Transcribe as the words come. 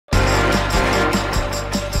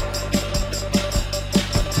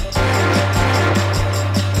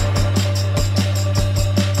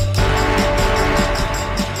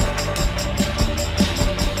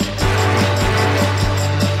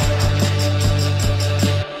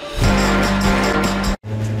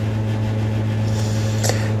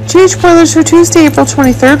GH spoilers for Tuesday, April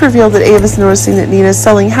 23rd revealed that Ava's noticing that Nina is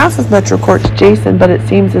selling half of Metrocourt to Jason, but it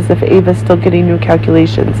seems as if Ava's still getting new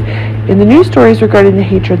calculations. In the news stories regarding the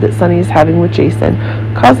hatred that Sunny is having with Jason,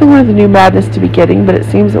 causing one of the new madness to be getting, but it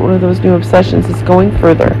seems that one of those new obsessions is going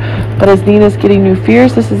further. But as Nina is getting new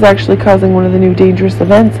fears, this is actually causing one of the new dangerous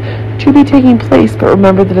events to be taking place. But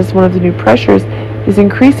remember that as one of the new pressures is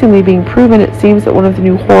increasingly being proven, it seems that one of the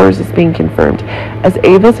new horrors is being confirmed. As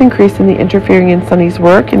Ava is increasingly interfering in Sunny's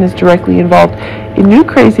work and is directly involved in new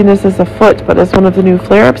craziness is afoot, but as one of the new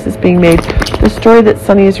flare-ups is being made, the story that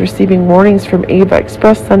Sunny is receiving warnings from Ava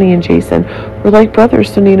expressed Sunny and Jason were like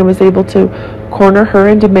brothers, so Nina was able to corner her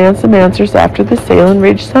and demand some answers after the sale.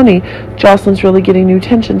 Enraged Sunny, Jocelyn's really getting new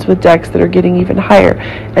tensions with Dex that are getting even higher,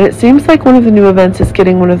 and it seems like one of the new events is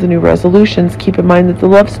getting one of the new resolutions. Keep in mind that the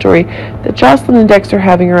love story that Jocelyn and Dex are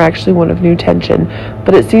having are actually one of new tension,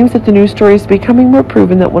 but it seems that the new story is becoming more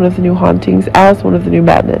proven that one of the new hauntings as one of the new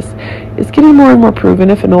madness is getting more and more proven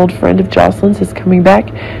if an old friend of Jocelyn's is coming back,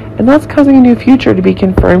 and that's causing a new future to be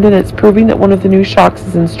confirmed, and it's proving that one of the new shocks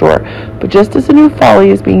is in store. But just as a new folly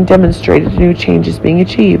is being demonstrated, a new change is being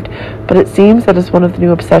achieved. But it seems that as one of the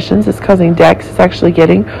new obsessions is causing Dex is actually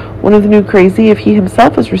getting one of the new crazy if he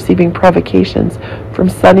himself is receiving provocations from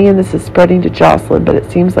Sunny, and this is spreading to Jocelyn. But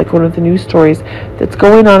it seems like one of the new stories that's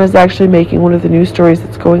going on is actually making one of the new stories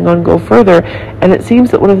that's going on go further, and it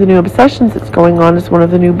seems that one of the new obsessions that's going on is one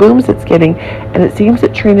of the new booms it's getting, and it seems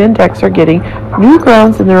that Trina and Dex are getting new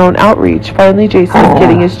grounds in their own outreach. Finally, Jason is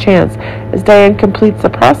getting his chance as Diane completes the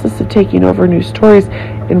process of taking over new stories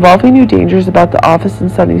involving new dangers about the office and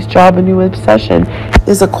Sunny's job. A new obsession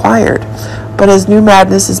is acquired. But as new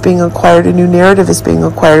madness is being acquired, a new narrative is being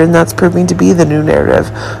acquired, and that's proving to be the new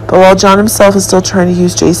narrative. But while John himself is still trying to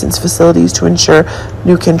use Jason's facilities to ensure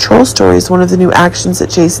new control stories, one of the new actions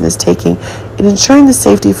that Jason is taking in ensuring the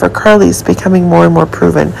safety for Carly is becoming more and more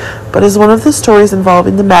proven. But as one of the stories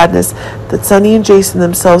involving the madness that Sunny and Jason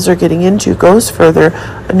themselves are getting into goes further,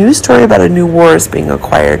 a new story about a new war is being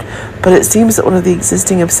acquired. But it seems that one of the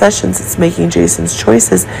existing obsessions that's making Jason's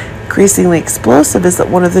choices increasingly explosive is that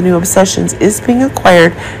one of the new obsessions is being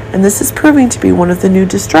acquired, and this is proving to be one of the new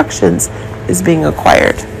destructions is being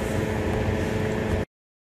acquired.